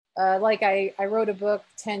I wrote a book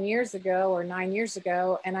 10 years ago or 9 years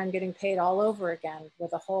ago, and I'm getting paid all over again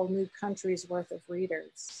with a whole new country's worth of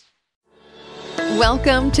readers.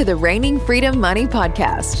 Welcome to the Reigning Freedom Money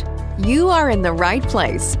Podcast. You are in the right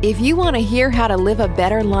place if you want to hear how to live a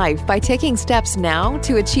better life by taking steps now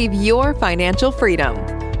to achieve your financial freedom.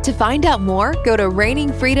 To find out more, go to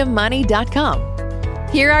reigningfreedommoney.com.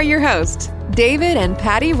 Here are your hosts, David and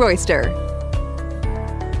Patty Royster.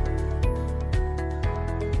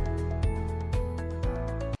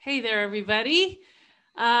 Hey there, everybody.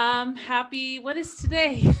 What is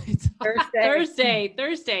today? It's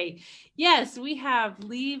Thursday. Yes, we have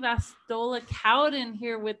Lee Vastola Cowden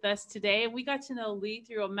here with us today. We got to know Lee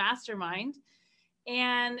through a mastermind.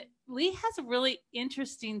 And Lee has a really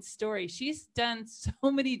interesting story. She's done so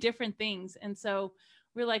many different things. And so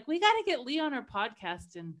we're like, we got to get Lee on our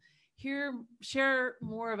podcast and share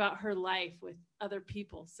more about her life with other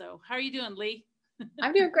people. So how are you doing, Lee?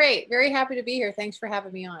 I'm doing great. Very happy to be here. Thanks for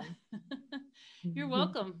having me on. You're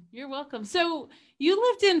welcome. You're welcome. So you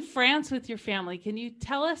lived in France with your family. Can you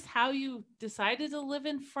tell us how you decided to live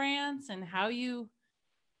in France and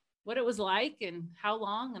what it was like and how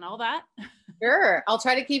long and all that? Sure. I'll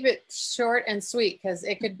try to keep it short and sweet because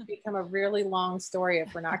it could become a really long story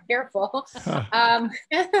if we're not careful.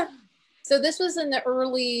 So this was in the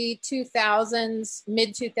early 2000s,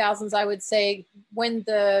 mid 2000s, I would say, when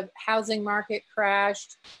the housing market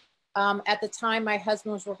crashed. At the time, my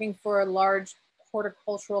husband was working for a large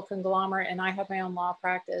horticultural conglomerate and I had my own law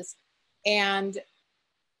practice, and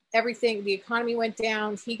the economy went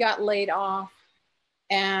down. He got laid off,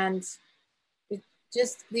 and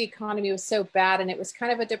the economy was so bad, and it was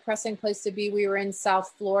kind of a depressing place to be. We were in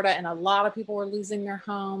South Florida and a lot of people were losing their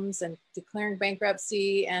homes and declaring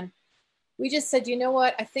bankruptcy. And we just said, you know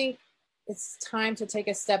what? I think it's time to take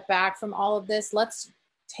a step back from all of this. Let's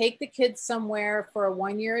take the kids somewhere for a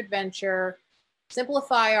 1-year adventure,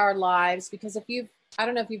 simplify our lives. Because I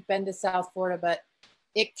don't know if you've been to South Florida, but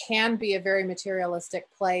it can be a very materialistic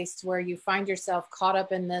place where you find yourself caught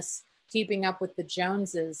up in this keeping up with the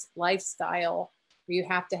Joneses lifestyle, where you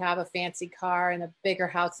have to have a fancy car and a bigger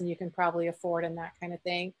house than you can probably afford and that kind of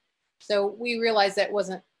thing. So we realized that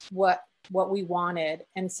wasn't what we wanted.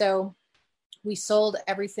 And so we sold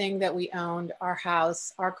everything that we owned, our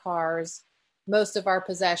house, our cars, most of our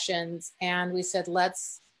possessions. And we said,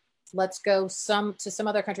 let's go to some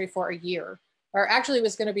other country for a year. Or actually it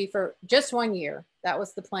was going to be for just 1 year. That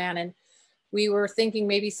was the plan. And we were thinking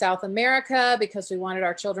maybe South America because we wanted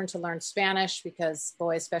our children to learn Spanish because,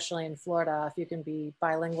 boy, especially in Florida, if you can be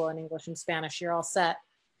bilingual in English and Spanish, you're all set.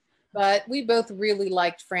 But we both really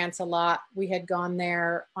liked France a lot. We had gone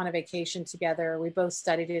there on a vacation together. We both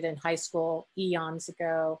studied it in high school eons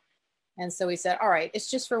ago. And so we said, all right, it's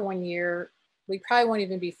just for 1 year. We probably won't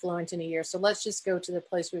even be fluent in a year. So let's just go to the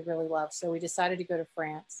place we really love. So we decided to go to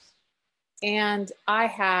France. And I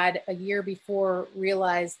had a year before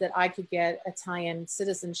realized that I could get Italian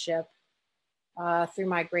citizenship through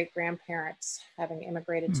my great grandparents having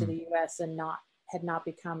immigrated to the US and had not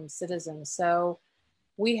become citizens. So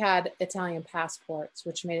we had Italian passports,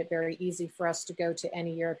 which made it very easy for us to go to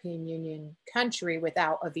any European Union country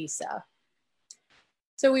without a visa.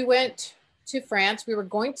 So we went to France. We were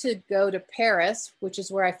going to go to Paris, which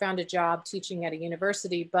is where I found a job teaching at a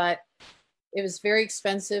university, but it was very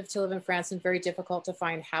expensive to live in France and very difficult to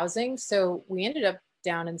find housing. So we ended up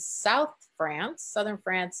down in southern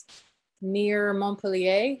France, near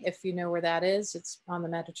Montpellier, if you know where that is. It's on the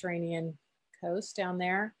Mediterranean coast down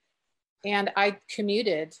there. And I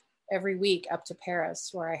commuted every week up to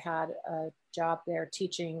Paris, where I had a job there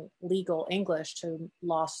teaching legal English to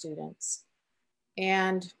law students.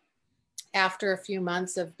 And after a few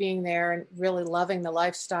months of being there and really loving the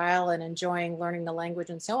lifestyle and enjoying learning the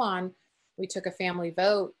language and so on, we took a family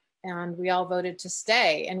vote and we all voted to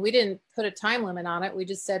stay. And we didn't put a time limit on it. We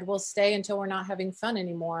just said, we'll stay until we're not having fun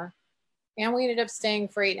anymore. And we ended up staying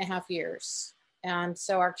for 8.5 years. And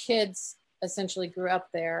so our kids essentially grew up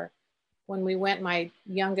there. When we went, my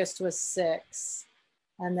youngest was 6.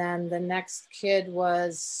 And then the next kid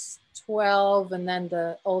was 12. And then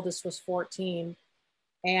the oldest was 14.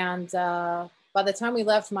 And by the time we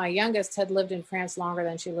left, my youngest had lived in France longer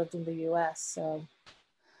than she lived in the US. So.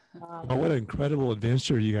 What an incredible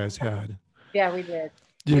adventure you guys had. Yeah, we did.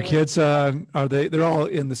 Your kids, they're all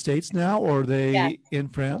in the States now, or are they in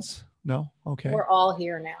France? No? Okay. We're all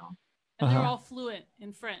here now. And they're all fluent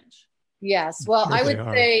in French. Yes. Well, I would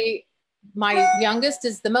say my youngest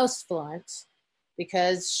is the most fluent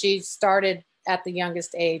because she started at the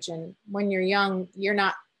youngest age. And when you're young, you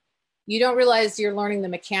don't realize you're learning the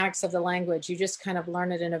mechanics of the language. You just kind of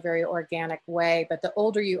learn it in a very organic way. But the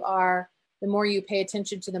older you are, the more you pay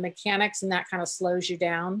attention to the mechanics, and that kind of slows you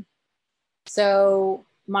down. So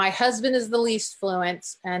my husband is the least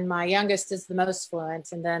fluent and my youngest is the most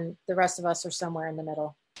fluent. And then the rest of us are somewhere in the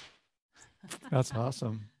middle. That's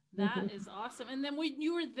awesome. That is awesome. And then when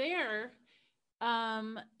you were there,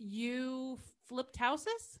 you flipped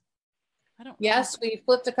houses? Yes, we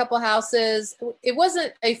flipped a couple houses. It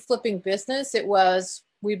wasn't a flipping business. It was,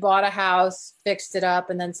 we bought a house, fixed it up,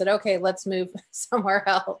 and then said, okay, let's move somewhere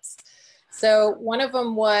else. So one of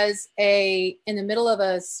them was in the middle of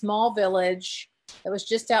a small village that was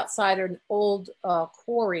just outside an old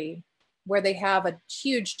quarry where they have a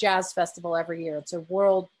huge jazz festival every year. It's a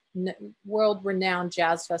world-renowned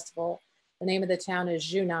jazz festival. The name of the town is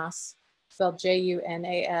Junas, spelled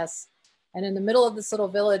Junas. And in the middle of this little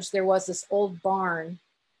village, there was this old barn,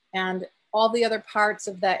 and all the other parts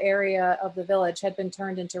of that area of the village had been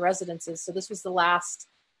turned into residences. So this was the last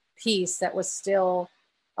piece that was still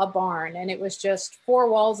a barn, and it was just 4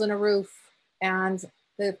 walls and a roof. And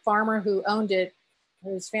the farmer who owned it,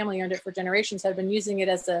 his family owned it for generations, had been using it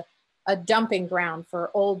as a dumping ground for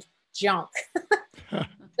old junk.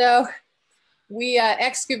 So we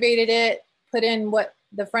excavated it, put in what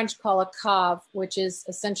the French call a cave, which is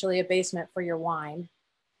essentially a basement for your wine,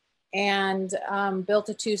 and built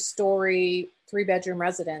a 2-story, 3-bedroom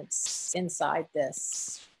residence inside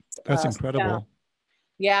this. That's incredible.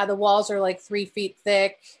 Yeah, the walls are like 3 feet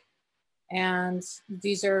thick. And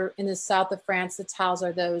these are in the south of France. The tiles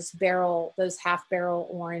are those half barrel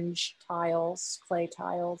orange tiles, clay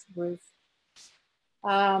tiles, roof.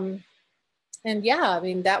 And yeah, I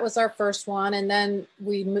mean, that was our first one. And then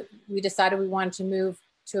we decided we wanted to move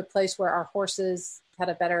to a place where our horses had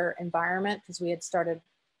a better environment, because we had started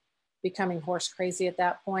becoming horse crazy at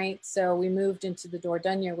that point. So we moved into the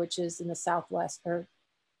Dordogne, which is in the southwest or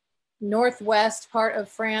northwest part of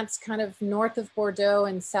France, kind of north of Bordeaux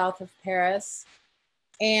and south of Paris.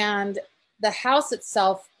 And the house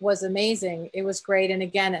itself was amazing. It was great. And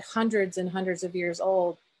again, hundreds and hundreds of years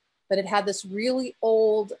old, but it had this really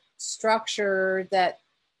old structure that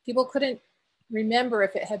people couldn't remember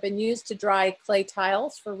if it had been used to dry clay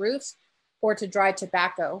tiles for roofs or to dry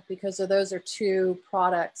tobacco, because those are 2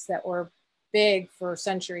 products that were big for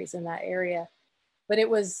centuries in that area. But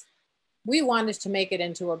we wanted to make it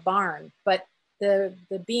into a barn, but the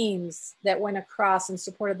beams that went across and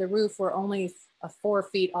supported the roof were only 4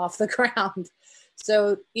 feet off the ground.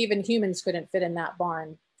 So even humans couldn't fit in that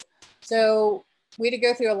barn. So we had to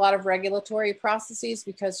go through a lot of regulatory processes,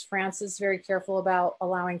 because France is very careful about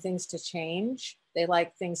allowing things to change. They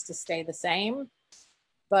like things to stay the same.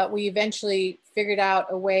 But we eventually figured out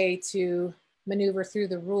a way to maneuver through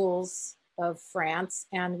the rules of France,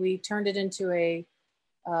 and we turned it into a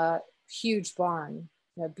huge barn,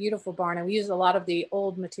 a beautiful barn. And we used a lot of the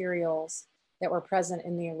old materials that were present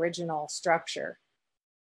in the original structure.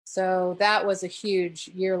 So that was a huge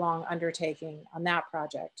year-long undertaking on that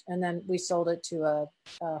project. And then we sold it to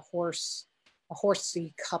a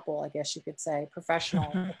horsey couple, I guess you could say,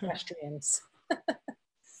 professional equestrians.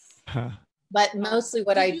 But mostly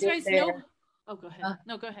what I did there. Oh, go ahead.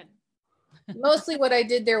 No, go ahead. Mostly what I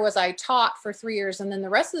did there was I taught for 3 years. And then the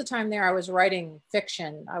rest of the time there, I was writing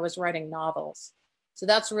fiction. I was writing novels. So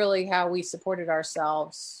that's really how we supported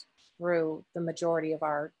ourselves through the majority of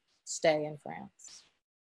our stay in France.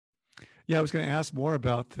 Yeah, I was going to ask more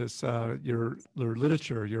about this, your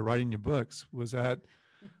literature, you're writing your books. Was that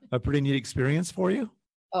a pretty neat experience for you?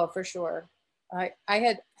 Oh, for sure.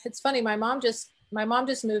 It's funny, my mom just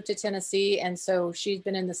moved to Tennessee, and so she'd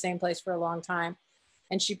been in the same place for a long time.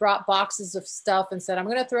 And she brought boxes of stuff and said, I'm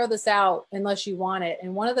going to throw this out unless you want it.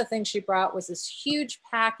 And one of the things she brought was this huge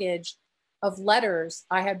package of letters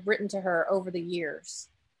I had written to her over the years.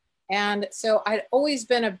 And so I'd always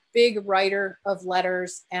been a big writer of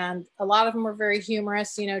letters, and a lot of them were very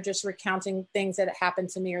humorous, just recounting things that had happened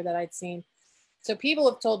to me or that I'd seen. So people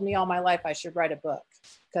have told me all my life I should write a book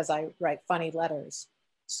because I write funny letters.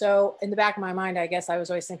 So in the back of my mind, I guess I was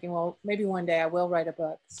always thinking, well, maybe one day I will write a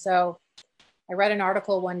book. So I read an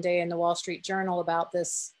article one day in the Wall Street Journal about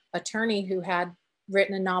this attorney who had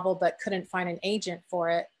written a novel but couldn't find an agent for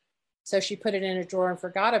it. So she put it in a drawer and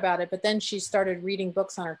forgot about it. But then she started reading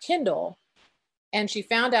books on her Kindle, and she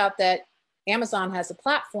found out that Amazon has a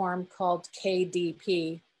platform called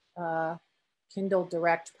KDP, Kindle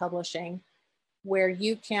Direct Publishing, where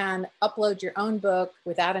you can upload your own book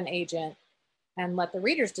without an agent and let the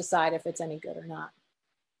readers decide if it's any good or not.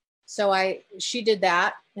 So she did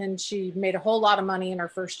that, and she made a whole lot of money in her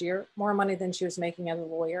first year, more money than she was making as a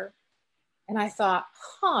lawyer. And I thought,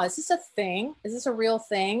 is this a thing? Is this a real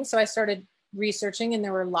thing? So I started researching, and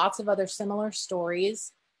there were lots of other similar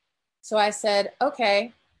stories. So I said,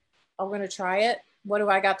 okay, I'm going to try it. What do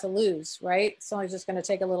I got to lose, right? It's only just going to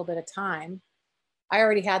take a little bit of time. I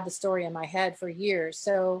already had the story in my head for years.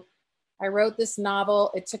 So I wrote this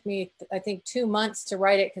novel. It took me, I think, 2 months to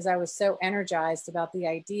write it because I was so energized about the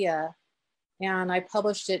idea. And I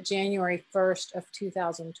published it January 1st of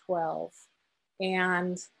 2012.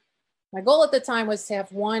 And my goal at the time was to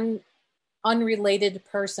have one unrelated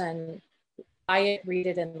person buy it, read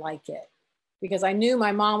it, and like it. Because I knew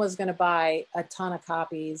my mom was going to buy a ton of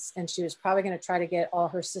copies, and she was probably going to try to get all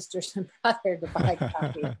her sisters and brother to buy a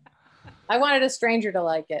copy. I wanted a stranger to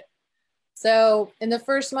like it. So in the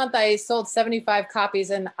first month, I sold 75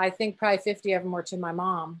 copies, and I think probably 50 of them were to my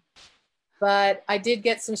mom. But I did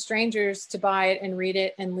get some strangers to buy it and read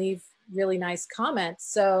it and leave really nice comments.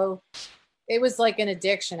 So it was like an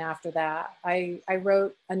addiction after that. I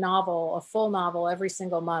wrote a novel, a full novel, every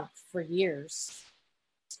single month for years.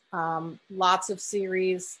 Lots of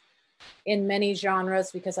series in many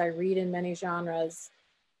genres because I read in many genres.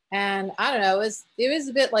 And I don't know, it was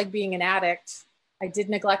a bit like being an addict. I did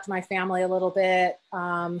neglect my family a little bit.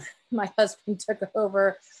 My husband took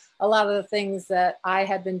over a lot of the things that I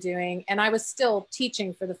had been doing, and I was still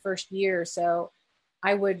teaching for the first year. So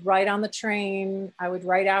I would write on the train. I would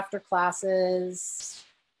write after classes.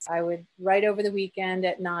 I would write over the weekend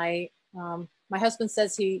at night. My husband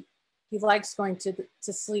says he likes going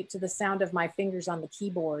to sleep to the sound of my fingers on the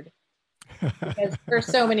keyboard because for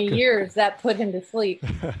so many years that put him to sleep.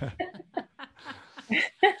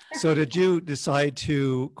 So did you decide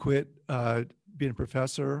to quit being a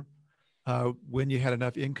professor when you had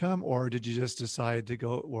enough income, or did you just decide to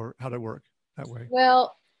go, or how did it work that way?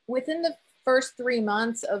 Well, within the first 3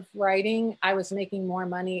 months of writing, I was making more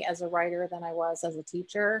money as a writer than I was as a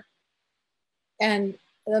teacher. And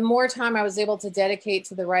the more time I was able to dedicate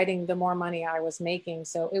to the writing, the more money I was making.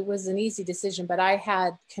 So it was an easy decision, but I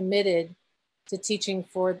had committed to teaching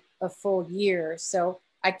for a full year. So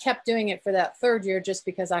I kept doing it for that third year just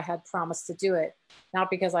because I had promised to do it, not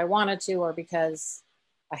because I wanted to or because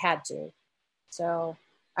I had to. So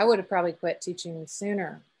I would have probably quit teaching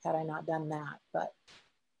sooner had I not done that. But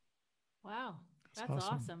wow, that's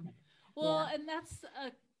awesome. Well, yeah. And that's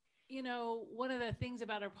one of the things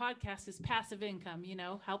about our podcast is passive income,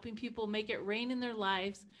 helping people make it rain in their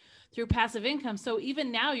lives through passive income. So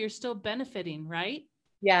even now you're still benefiting, right?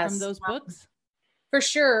 Yes. From those books? For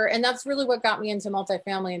sure. And that's really what got me into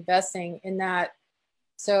multifamily investing, in that.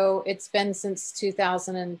 So it's been since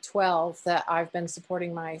 2012 that I've been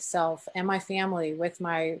supporting myself and my family with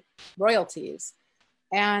my royalties.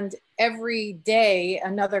 And every day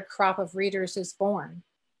another crop of readers is born.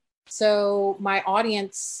 So my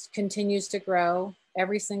audience continues to grow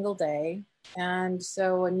every single day. And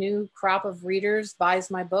so a new crop of readers buys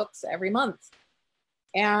my books every month.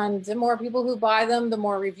 And the more people who buy them, the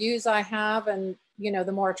more reviews I have, and,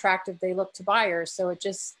 the more attractive they look to buyers. So it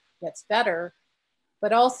just gets better.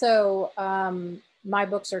 But also my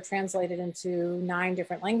books are translated into 9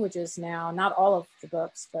 different languages now. Not all of the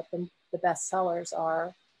books, but the bestsellers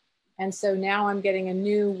are. And so now I'm getting a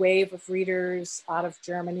new wave of readers out of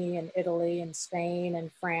Germany and Italy and Spain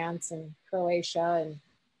and France and Croatia and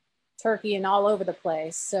Turkey and all over the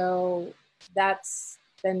place. So that's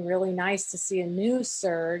been really nice to see a new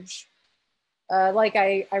surge. Like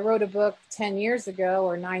I wrote a book 10 years ago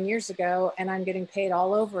or 9 years ago, and I'm getting paid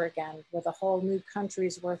all over again with a whole new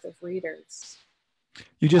country's worth of readers.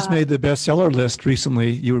 You just made the bestseller list recently,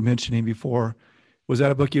 you were mentioning before. Was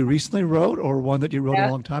that a book you recently wrote, or one that you wrote a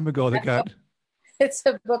long time ago that got? It's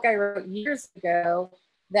a book I wrote years ago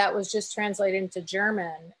that was just translated into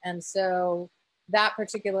German. And so that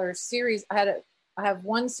particular series, I have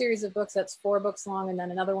one series of books that's 4 books long, and then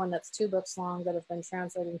another one that's 2 books long that have been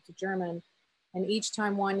translated into German. And each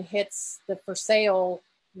time one hits the for sale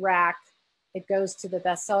rack, it goes to the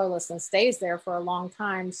bestseller list and stays there for a long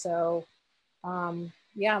time. So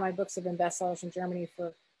my books have been bestsellers in Germany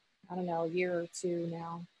for, I don't know, a year or 2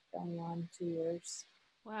 now, going on 2 years.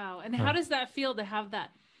 Wow. And how does that feel to have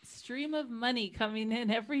that stream of money coming in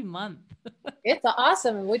every month? It's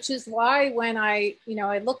awesome, which is why when I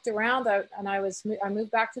looked around and I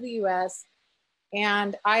moved back to the US,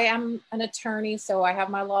 and I am an attorney. So I have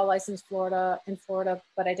my law license in Florida,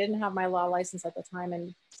 but I didn't have my law license at the time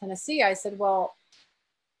in Tennessee. I said, well,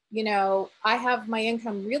 I have my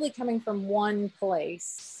income really coming from one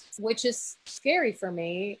place, which is scary for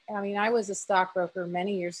me. I mean, I was a stockbroker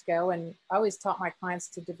many years ago, and I always taught my clients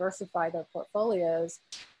to diversify their portfolios,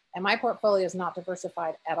 and my portfolio is not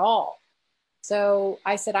diversified at all. So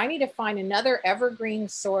I said, I need to find another evergreen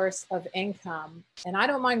source of income. And I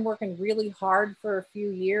don't mind working really hard for a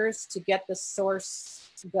few years to get the source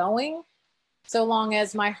going. so long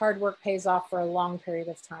as my hard work pays off for a long period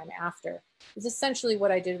of time after. It's essentially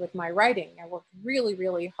what I did with my writing. I worked really,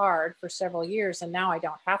 really hard for several years, and now I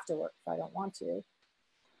don't have to work if I don't want to.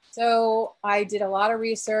 So I did a lot of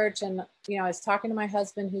research, and I was talking to my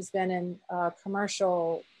husband, who's been in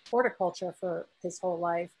commercial horticulture for his whole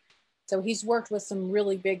life. So he's worked with some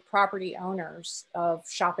really big property owners of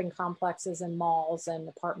shopping complexes and malls and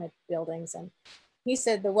apartment buildings. And he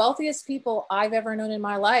said, the wealthiest people I've ever known in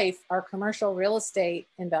my life are commercial real estate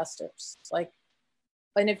investors.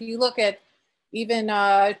 And if you look at even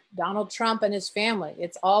Donald Trump and his family,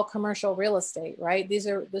 it's all commercial real estate, right? These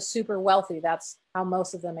are the super wealthy. That's how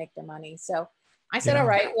most of them make their money. So I said, all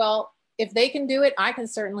right, well, if they can do it, I can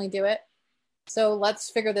certainly do it. So let's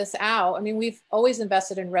figure this out. I mean, we've always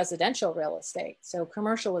invested in residential real estate. So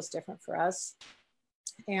commercial was different for us.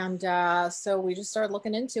 And so we just started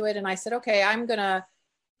looking into it. And I said, okay, I'm going to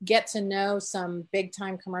get to know some big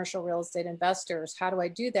time commercial real estate investors. How do I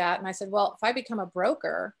do that? And I said, well, if I become a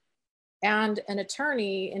broker and an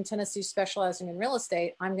attorney in Tennessee specializing in real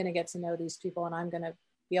estate, I'm going to get to know these people and I'm going to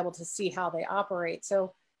be able to see how they operate.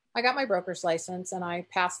 So I got my broker's license and I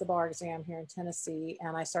passed the bar exam here in Tennessee,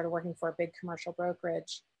 and I started working for a big commercial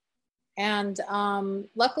brokerage. And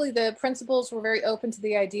luckily the principals were very open to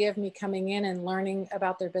the idea of me coming in and learning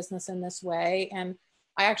about their business in this way. And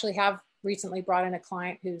I actually have recently brought in a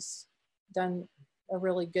client who's done a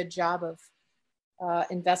really good job of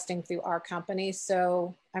investing through our company.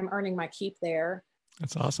 So I'm earning my keep there.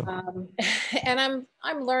 That's awesome. And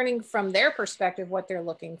I'm learning from their perspective what they're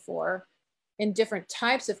looking for in different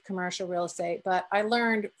types of commercial real estate. But I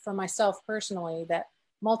learned for myself personally that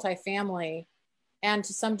multifamily and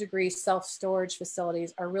to some degree self-storage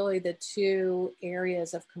facilities are really the two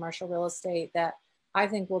areas of commercial real estate that I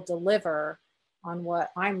think will deliver on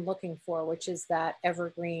what I'm looking for, which is that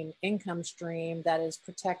evergreen income stream that is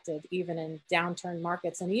protected even in downturn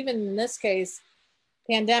markets. And even in this case,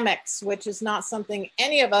 pandemics, which is not something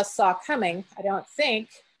any of us saw coming, I don't think,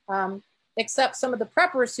 except some of the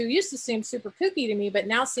preppers who used to seem super kooky to me, but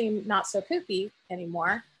now seem not so kooky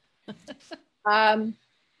anymore.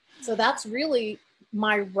 So that's really,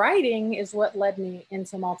 my writing is what led me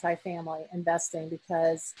into multifamily investing,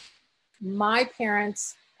 because my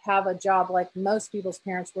parents have a job like most people's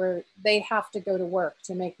parents where they have to go to work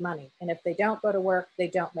to make money. And if they don't go to work, they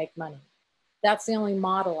don't make money. That's the only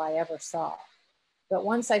model I ever saw. But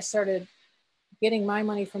once I started getting my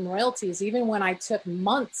money from royalties, even when I took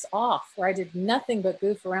months off where I did nothing but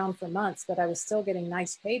goof around for months, but I was still getting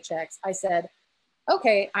nice paychecks, I said,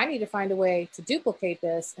 okay, I need to find a way to duplicate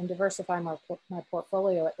this and diversify my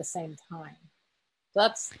portfolio at the same time. So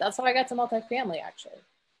that's how I got to multifamily, actually.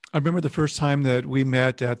 I remember the first time that we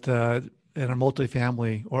met at a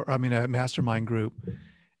multifamily, a mastermind group.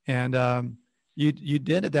 And you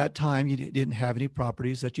did at that time, you didn't have any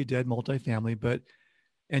properties that you did multifamily,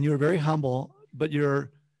 and you were very humble, but you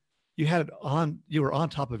were on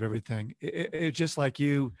top of everything. It's just like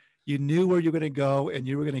you knew where you were going to go and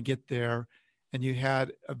you were going to get there, and you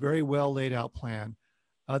had a very well laid out plan.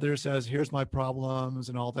 Others says, here's my problems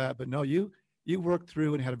and all that, but no, you worked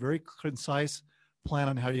through and had a very concise plan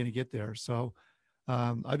on how you're going to get there. So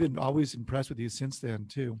I've been always impressed with you since then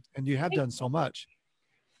too. And you have done so much.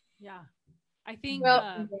 Yeah. I think,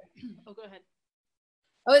 go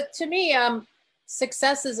ahead. To me,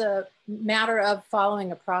 success is a matter of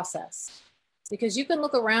following a process, because you can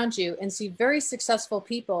look around you and see very successful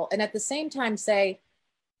people and at the same time say,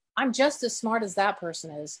 I'm just as smart as that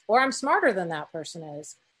person is, or I'm smarter than that person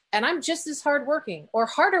is, and I'm just as hardworking or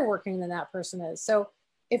harder working than that person is. So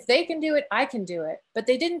if they can do it, I can do it. But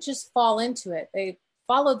they didn't just fall into it. They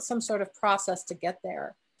followed some sort of process to get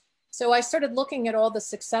there. So I started looking at all the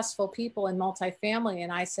successful people in multifamily,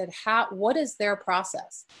 and I said, what is their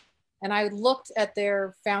process? And I looked at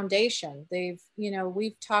their foundation.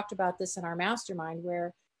 We've talked about this in our mastermind,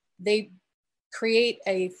 where they create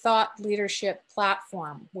a thought leadership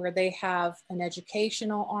platform where they have an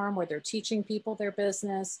educational arm where they're teaching people their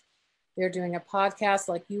business. They're doing a podcast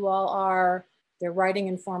like you all are. They're writing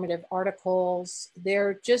informative articles.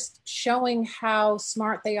 They're just showing how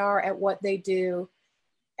smart they are at what they do.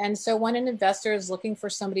 And so when an investor is looking for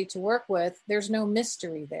somebody to work with, there's no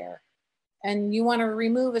mystery there. And you want to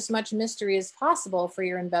remove as much mystery as possible for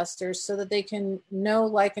your investors so that they can know,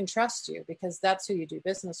 like, and trust you, because that's who you do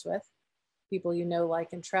business with, people you know,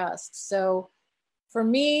 like, and trust. So for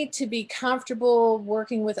me to be comfortable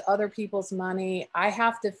working with other people's money, I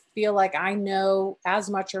have to feel like I know as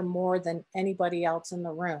much or more than anybody else in the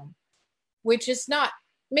room, which is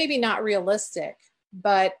maybe not realistic,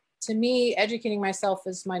 but to me, educating myself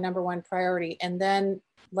is my number one priority. And then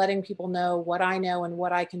letting people know what I know and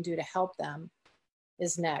what I can do to help them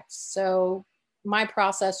is next. So my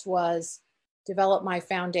process was develop my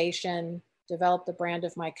foundation, develop the brand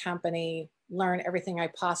of my company, learn everything I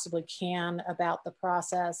possibly can about the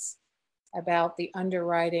process, about the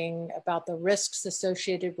underwriting, about the risks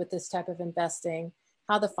associated with this type of investing,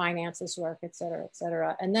 how the finances work, et cetera, et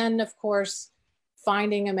cetera. And then, of course,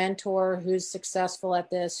 finding a mentor who's successful at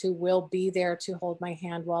this, who will be there to hold my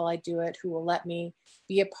hand while I do it, who will let me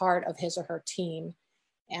be a part of his or her team.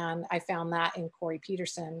 And I found that in Corey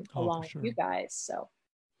Peterson along with you guys. So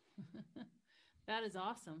that is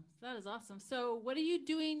awesome. That is awesome. So what are you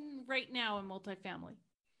doing right now in multifamily?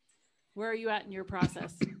 Where are you at in your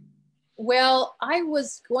process? Well, I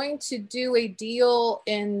was going to do a deal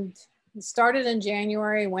started in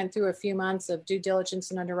January, went through a few months of due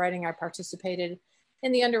diligence and underwriting. I participated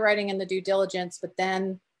in the underwriting and the due diligence, but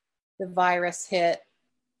then the virus hit.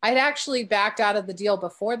 I'd actually backed out of the deal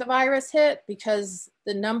before the virus hit because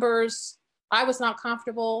the numbers, I was not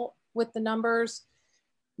comfortable with the numbers,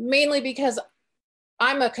 mainly because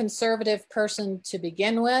I'm a conservative person to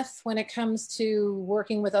begin with when it comes to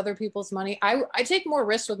working with other people's money. I take more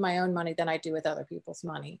risks with my own money than I do with other people's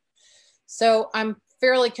money. So I'm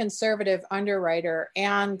fairly conservative underwriter.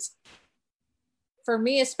 And for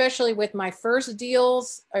me, especially with my first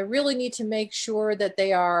deals, I really need to make sure that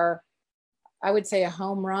they are, I would say, a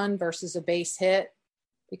home run versus a base hit,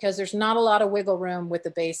 because there's not a lot of wiggle room with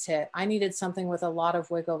the base hit. I needed something with a lot of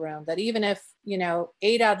wiggle room that even if,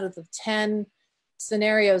 8 out of the 10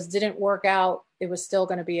 scenarios didn't work out, it was still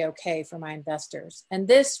going to be okay for my investors. And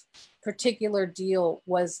this particular deal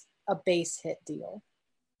was a base hit deal.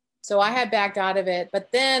 So I had backed out of it,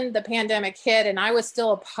 but then the pandemic hit and I was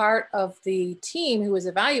still a part of the team who was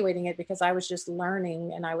evaluating it because I was just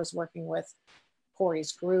learning and I was working with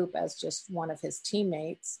Corey's group as just one of his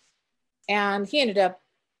teammates. And he ended up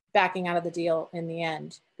backing out of the deal in the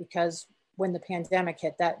end because when the pandemic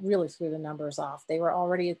hit, that really threw the numbers off. They were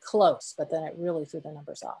already close, but then it really threw the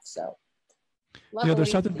numbers off. So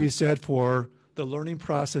there's something to be said for the learning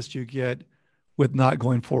process you get with not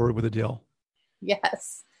going forward with a deal.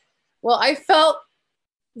 Yes. Well, I felt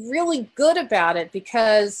really good about it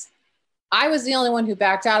because I was the only one who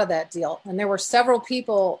backed out of that deal. And there were several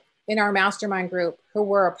people in our mastermind group who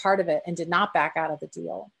were a part of it and did not back out of the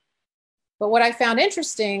deal. But what I found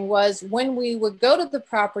interesting was when we would go to the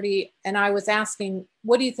property and I was asking,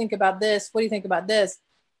 what do you think about this? What do you think about this?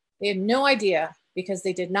 They had no idea because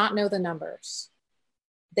they did not know the numbers.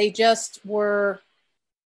 They just were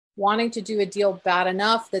wanting to do a deal bad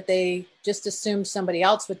enough that they just assumed somebody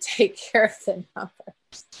else would take care of the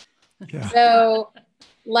numbers. Yeah. So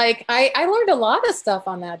I learned a lot of stuff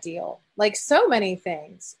on that deal, like so many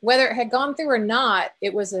things, whether it had gone through or not.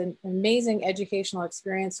 It was an amazing educational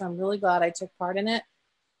experience. So I'm really glad I took part in it.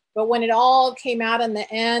 But when it all came out in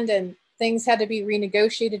the end and things had to be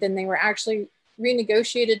renegotiated, and they were actually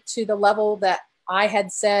renegotiated to the level that I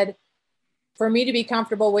had said, for me to be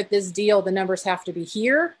comfortable with this deal, the numbers have to be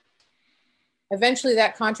here. Eventually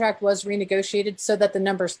that contract was renegotiated so that the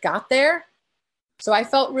numbers got there. So I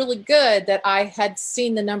felt really good that I had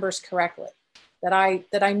seen the numbers correctly, that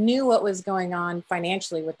I knew what was going on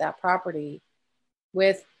financially with that property,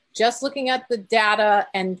 with just looking at the data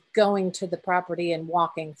and going to the property and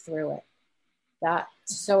walking through it.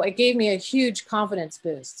 So it gave me a huge confidence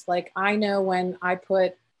boost. Like, I know when I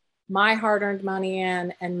put my hard-earned money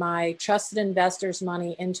in and my trusted investors'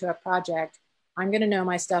 money into a project, I'm going to know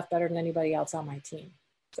my stuff better than anybody else on my team.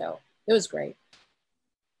 So it was great.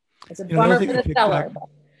 It's a bummer for the seller.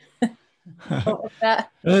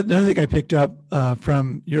 Another thing I picked up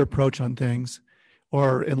from your approach on things,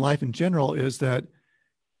 or in life in general, is that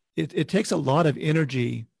it takes a lot of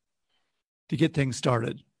energy to get things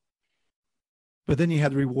started, but then you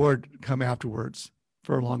have the reward come afterwards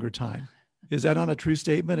for a longer time. Is that not a true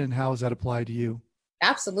statement, and how does that apply to you?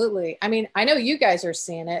 Absolutely. I mean, I know you guys are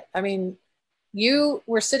seeing it. I mean, you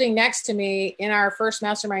were sitting next to me in our first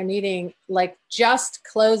mastermind meeting, like just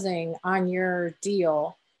closing on your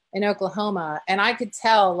deal in Oklahoma. And I could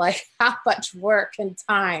tell like how much work and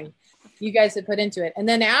time you guys had put into it. And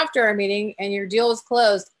then after our meeting and your deal was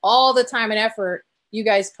closed, all the time and effort you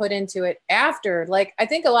guys put into it after. Like, I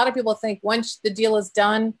think a lot of people think once the deal is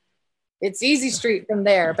done, it's easy street from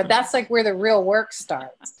there, but that's like where the real work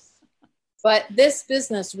starts. But this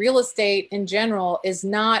business, real estate in general, is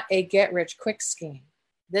not a get-rich-quick scheme.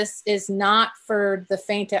 This is not for the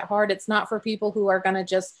faint at heart. It's not for people who are going to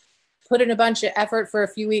just put in a bunch of effort for a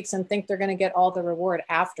few weeks and think they're going to get all the reward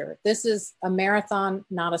after. This is a marathon,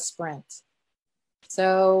 not a sprint.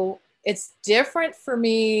 So it's different for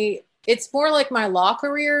me. It's more like my law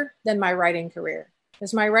career than my writing career.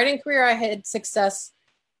 As my writing career, I had success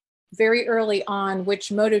very early on,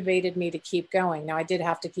 which motivated me to keep going. Now, I did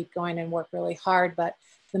have to keep going and work really hard, but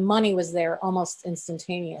the money was there almost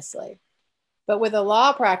instantaneously. But with a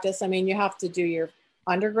law practice, I mean, you have to do your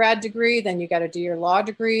undergrad degree, then you got to do your law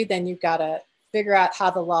degree, then you've got to figure out how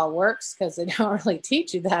the law works, because they don't really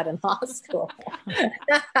teach you that in law school.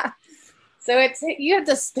 So you have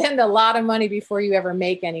to spend a lot of money before you ever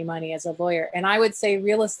make any money as a lawyer. And I would say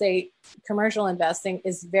real estate, commercial investing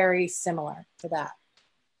is very similar to that.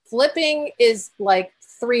 Flipping is like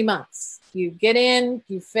 3 months. You get in,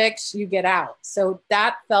 you fix, you get out. So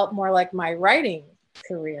that felt more like my writing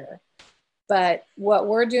career. But what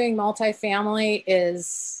we're doing multifamily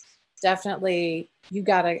is definitely, you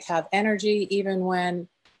got to have energy even when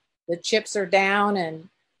the chips are down and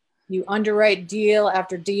you underwrite deal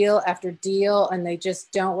after deal after deal and they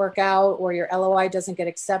just don't work out, or your LOI doesn't get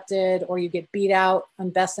accepted, or you get beat out on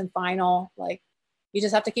best and final. Like, you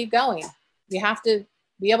just have to keep going. You have to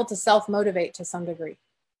be able to self-motivate to some degree.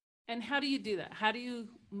 And how do you do that? How do you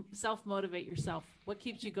self-motivate yourself? What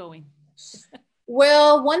keeps you going?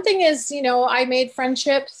 Well, one thing is, I made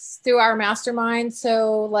friendships through our mastermind.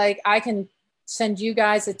 So like, I can send you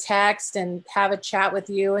guys a text and have a chat with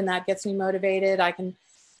you, and that gets me motivated. I can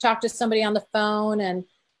talk to somebody on the phone, and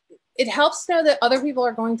it helps to know that other people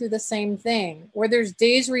are going through the same thing, where there's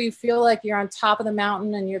days where you feel like you're on top of the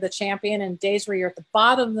mountain and you're the champion, and days where you're at the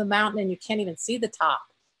bottom of the mountain and you can't even see the top.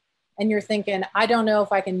 And you're thinking, I don't know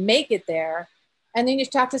if I can make it there. And then you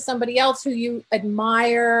talk to somebody else who you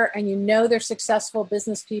admire, and they're successful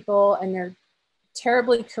business people and they're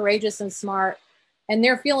terribly courageous and smart, and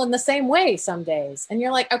they're feeling the same way some days. And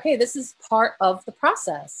you're like, okay, this is part of the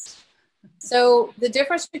process. So the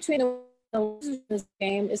difference between the losers in this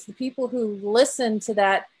game is the people who listen to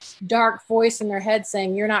that dark voice in their head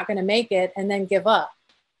saying you're not going to make it, and then give up.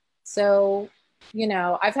 So,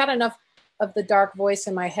 I've had enough of the dark voice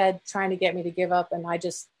in my head trying to get me to give up. And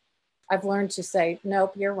I've learned to say,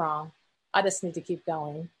 nope, you're wrong. I just need to keep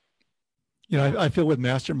going. I feel with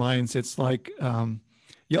masterminds, it's like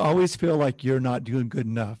you always feel like you're not doing good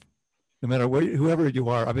enough, no matter whoever you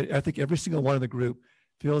are. I mean, I think every single one of the group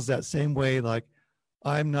feels that same way, like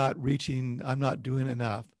I'm not doing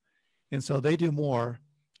enough. And so they do more,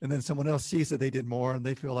 and then someone else sees that they did more and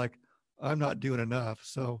they feel like I'm not doing enough.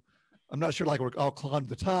 So I'm not sure, like we're all climbing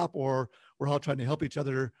to the top, or we're all trying to help each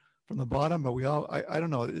other from the bottom, but I don't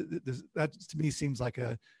know. That to me seems like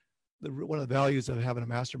one of the values of having a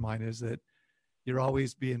mastermind is that you're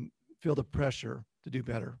always feel the pressure to do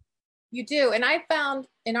better. You do. And I found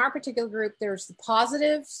in our particular group, there's the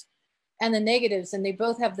positives and the negatives, and they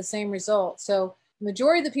both have the same result. So the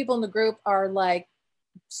majority of the people in the group are like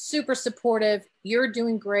super supportive. You're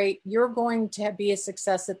doing great. You're going to be a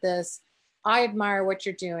success at this. I admire what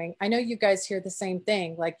you're doing. I know you guys hear the same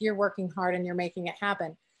thing, like you're working hard and you're making it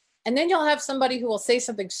happen. And then you'll have somebody who will say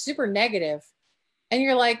something super negative, and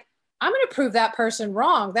you're like, I'm going to prove that person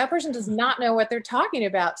wrong. That person does not know what they're talking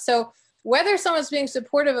about. So whether someone's being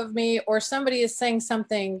supportive of me or somebody is saying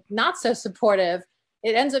something not so supportive,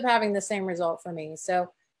 it ends up having the same result for me.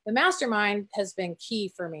 So the mastermind has been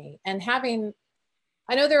key for me. And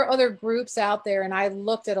I know there are other groups out there, and I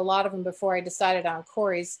looked at a lot of them before I decided on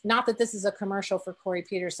Corey's. Not that this is a commercial for Corey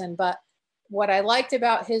Peterson, but what I liked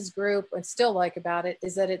about his group and still like about it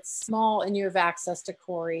is that it's small and you have access to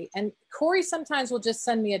Corey. And Corey sometimes will just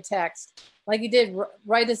send me a text, like he did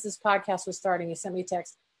right as this podcast was starting. He sent me a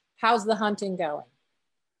text, how's the hunting going?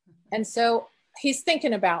 And so he's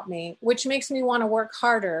thinking about me, which makes me want to work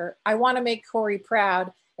harder. I want to make Corey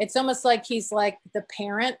proud. It's almost like he's like the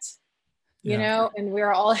parent, and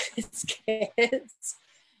we're all his kids.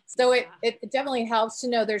 So it definitely helps to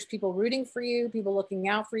know there's people rooting for you, people looking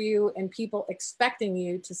out for you, and people expecting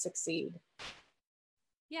you to succeed.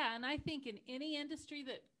 Yeah. And I think in any industry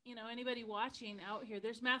that, anybody watching out here,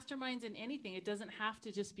 there's masterminds in anything. It doesn't have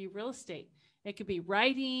to just be real estate. It could be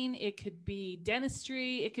writing, it could be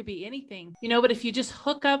dentistry, it could be anything, but if you just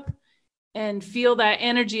hook up and feel that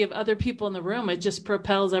energy of other people in the room, it just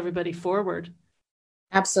propels everybody forward.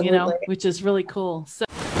 Absolutely. Which is really cool. So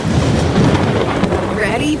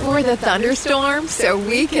ready for the thunderstorm so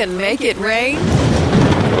we can make it rain?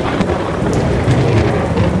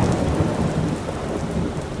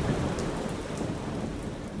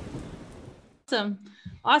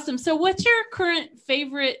 Awesome. So what's your current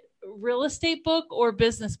favorite real estate book or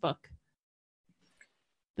business book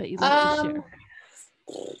that you'd like to share?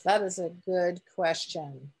 That is a good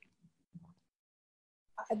question.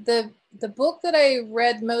 The book that I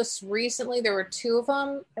read most recently, there were two of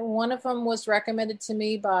them, and one of them was recommended to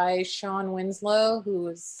me by Sean Winslow, who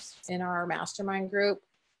was in our mastermind group,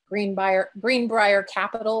 Greenbrier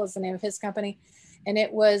Capital is the name of his company. And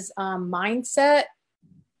it was Mindset,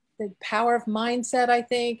 the Power of Mindset, I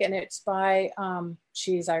think. And it's by, I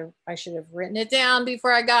should have written it down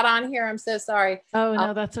before I got on here. I'm so sorry. Oh,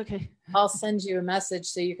 no, that's okay. I'll send you a message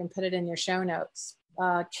so you can put it in your show notes.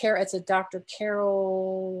 It's a Dr.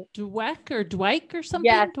 Carol Dweck or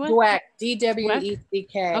something. Yeah, Dweck,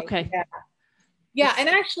 Dweck. Okay. Yeah. And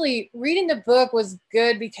actually reading the book was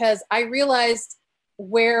good because I realized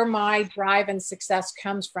where my drive and success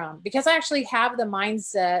comes from, because I actually have the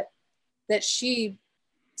mindset that she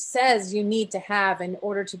says you need to have in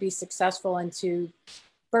order to be successful and to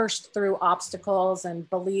burst through obstacles and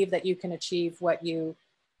believe that you can achieve what you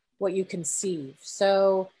conceive.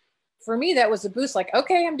 So for me, that was a boost, like,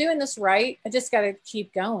 okay, I'm doing this right. I just got to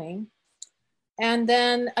keep going. And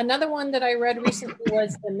then another one that I read recently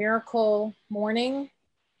was The Miracle Morning.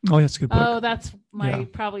 Oh, that's a good book. Oh, that's my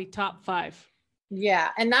probably top 5. Yeah.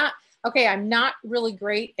 And I'm not really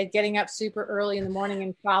great at getting up super early in the morning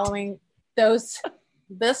and following those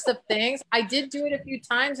list of things. I did do it a few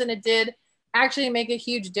times and it did actually make a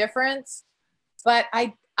huge difference. But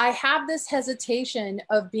I have this hesitation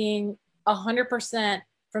of being 100%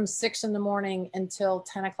 from 6 in the morning until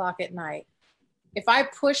 10 o'clock at night. If I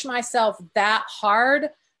push myself that hard,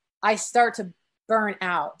 I start to burn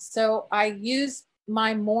out. So I use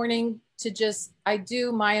my morning I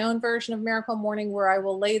do my own version of Miracle Morning where I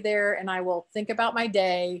will lay there and I will think about my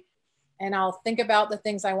day and I'll think about the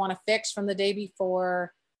things I want to fix from the day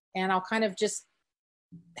before. And I'll kind of just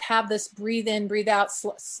have this breathe in, breathe out,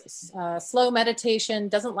 slow meditation,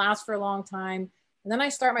 doesn't last for a long time. And then I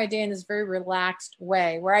start my day in this very relaxed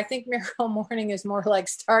way where I think Miracle Morning is more like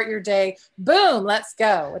start your day, boom, let's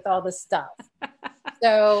go with all this stuff.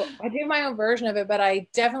 So I do my own version of it, but I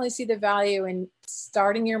definitely see the value in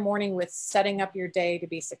starting your morning with setting up your day to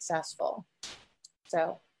be successful.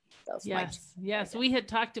 So those yes. We had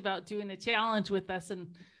talked about doing a challenge with us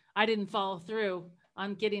and I didn't follow through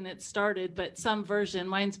on getting it started, but some version,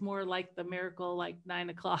 mine's more like the miracle, like 9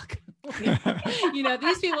 o'clock.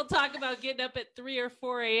 These people talk about getting up at 3 or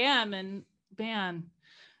 4 a.m. and man,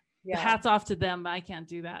 hats off to them. But I can't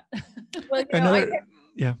do that. Well,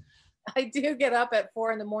 I do get up at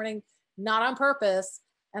 4 in the morning, not on purpose.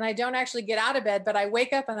 And I don't actually get out of bed, but I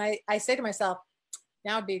wake up and I say to myself,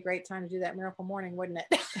 now would be a great time to do that Miracle Morning, wouldn't it?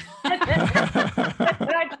 And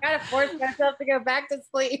I try to force myself to go back to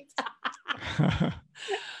sleep.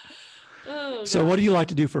 So what do you like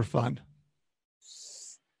to do for fun?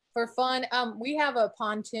 For fun, we have a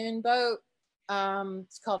pontoon boat.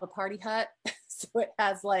 It's called a party hut. So it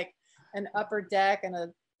has like an upper deck and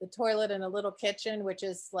the toilet and a little kitchen, which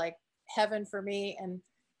is like heaven for me. And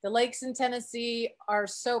the lakes in Tennessee are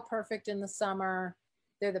so perfect in the summer.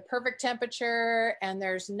 They're the perfect temperature and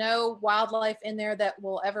there's no wildlife in there that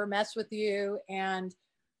will ever mess with you. And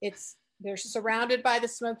they're surrounded by the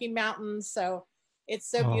Smoky Mountains. So it's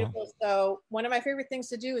so beautiful. So one of my favorite things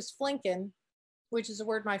to do is flinking, which is a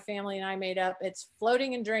word my family and I made up. It's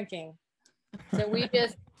floating and drinking. So we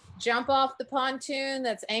just jump off the pontoon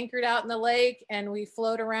that's anchored out in the lake and we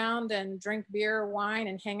float around and drink beer or wine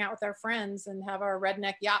and hang out with our friends and have our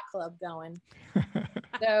redneck yacht club going.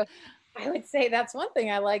 So I would say that's one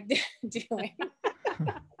thing I like doing.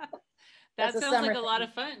 That sounds like a lot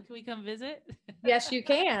of fun. Can we come visit? Yes, you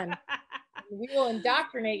can. We will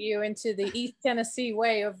indoctrinate you into the East Tennessee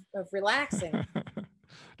way of relaxing.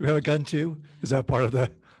 Do we have a gun too? Is that part of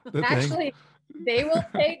the Actually, thing? They will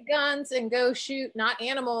take guns and go shoot, not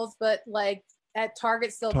animals, but like at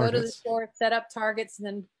targets. They'll go to the store, set up targets, and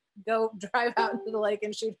then go drive out into the lake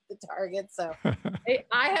and shoot at the target. So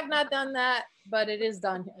I have not done that, but it is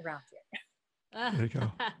done around here. There you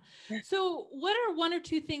go. So what are 1 or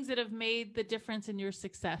 2 things that have made the difference in your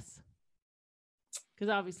success? Because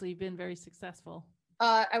obviously you've been very successful.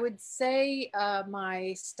 I would say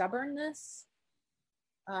my stubbornness,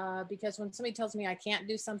 because when somebody tells me I can't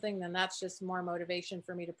do something, then that's just more motivation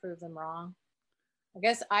for me to prove them wrong. I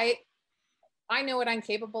guess I know what I'm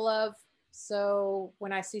capable of. So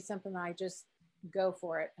when I see something, I just go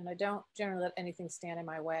for it. And I don't generally let anything stand in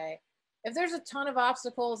my way. If there's a ton of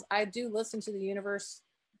obstacles, I do listen to the universe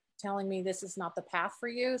telling me this is not the path for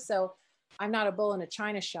you. So I'm not a bull in a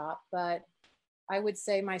china shop, but I would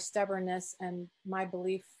say my stubbornness and my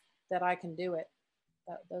belief that I can do it.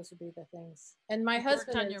 Those would be the things. And my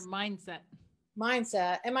husband on your mindset.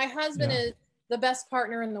 And my husband is the best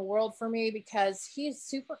partner in the world for me because he's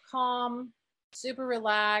super calm, super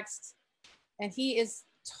relaxed, and he is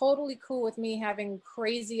totally cool with me having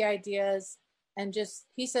crazy ideas and just,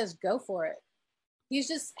 he says, go for it. He's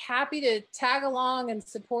just happy to tag along and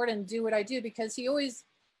support and do what I do because he always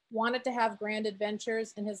wanted to have grand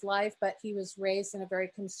adventures in his life, but he was raised in a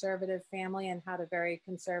very conservative family and had a very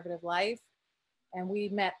conservative life. And we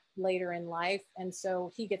met later in life. And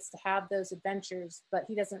so he gets to have those adventures, but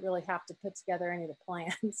he doesn't really have to put together any of the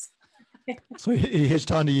plans. So he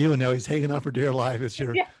hitched onto you, and now he's hanging on for dear life as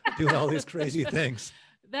you're doing all these crazy things.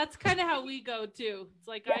 That's kind of how we go too. It's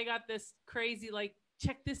like, I got this crazy, like,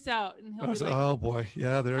 check this out. And he'll be like, oh boy.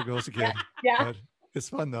 Yeah, there it goes again. Yeah. But it's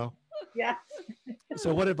fun though. Yeah.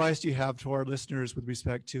 So what advice do you have to our listeners with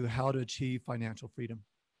respect to how to achieve financial freedom?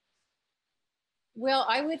 Well,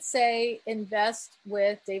 I would say invest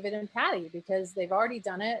with David and Patty because they've already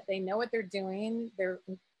done it. They know what they're doing. They're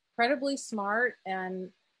incredibly smart. And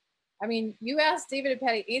I mean, you ask David and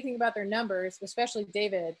Patty anything about their numbers, especially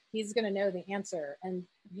David, he's going to know the answer. And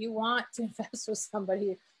you want to invest with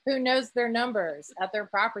somebody who knows their numbers at their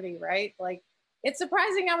property, right? Like, it's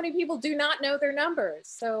surprising how many people do not know their numbers.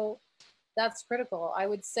 So that's critical. I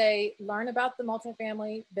would say learn about the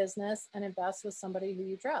multifamily business and invest with somebody who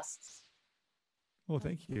you trust. Well,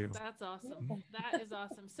 thank you. That's awesome. That is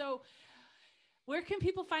awesome. So where can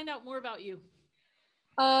people find out more about you?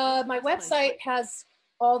 My website has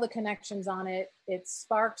all the connections on it. It's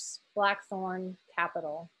Sparks Blackthorn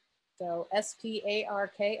Capital. So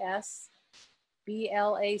SPARKS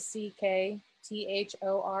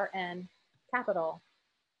BLACKTHORN Capital.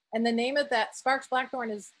 And the name of that, Sparks Blackthorn,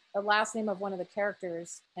 is the last name of one of the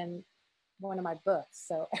characters in one of my books.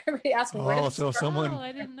 So everybody asks me, oh, so someone,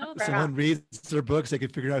 I didn't know that. Someone reads their books, they can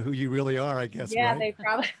figure out who you really are, I guess. Yeah, right? They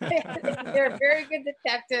probably, they're a very good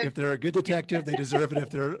detective. If they're a good detective, they deserve it. If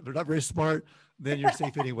they're not very smart, then you're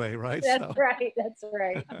safe anyway, right? That's right. That's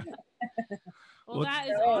right. Well, that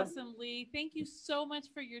is awesome, Lee. Thank you so much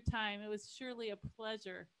for your time. It was surely a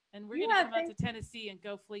pleasure. And we're going to come out to Tennessee and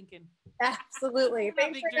go flinking. Absolutely.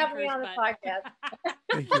 Thanks for having me on the podcast.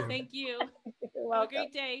 Thank you. Thank you. You're welcome. Have a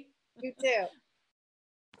great day. You too.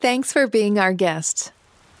 Thanks for being our guest.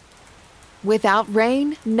 Without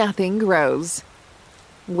rain, nothing grows.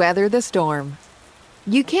 Weather the storm.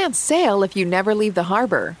 You can't sail if you never leave the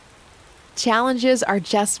harbor. Challenges are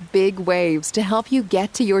just big waves to help you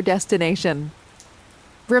get to your destination.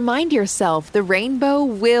 Remind yourself the rainbow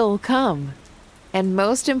will come. And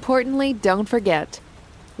most importantly, don't forget,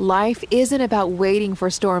 life isn't about waiting for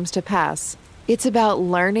storms to pass. It's about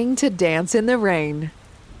learning to dance in the rain.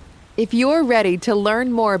 If you're ready to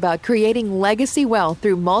learn more about creating legacy wealth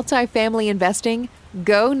through multifamily investing,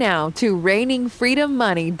 go now to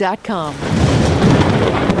ReiningFreedomMoney.com.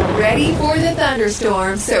 Ready for the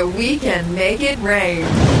thunderstorm so we can make it rain.